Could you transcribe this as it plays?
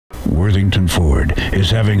Worthington Ford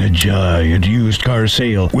is having a giant used car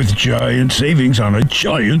sale with giant savings on a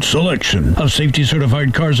giant selection of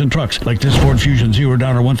safety-certified cars and trucks, like this Ford Fusion, $0 or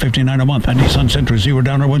 $159 a month, a Nissan Sentra, $0 or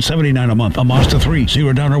 $179 a month, a Mazda 3, $0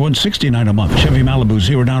 or $169 a month, Chevy Malibu,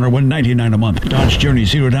 $0 or $199 a month, Dodge Journey,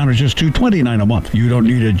 $0 or just $229 a month. You don't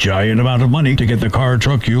need a giant amount of money to get the car or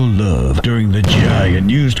truck you'll love during the giant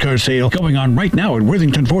used car sale going on right now at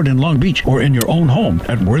Worthington Ford in Long Beach or in your own home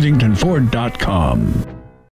at worthingtonford.com.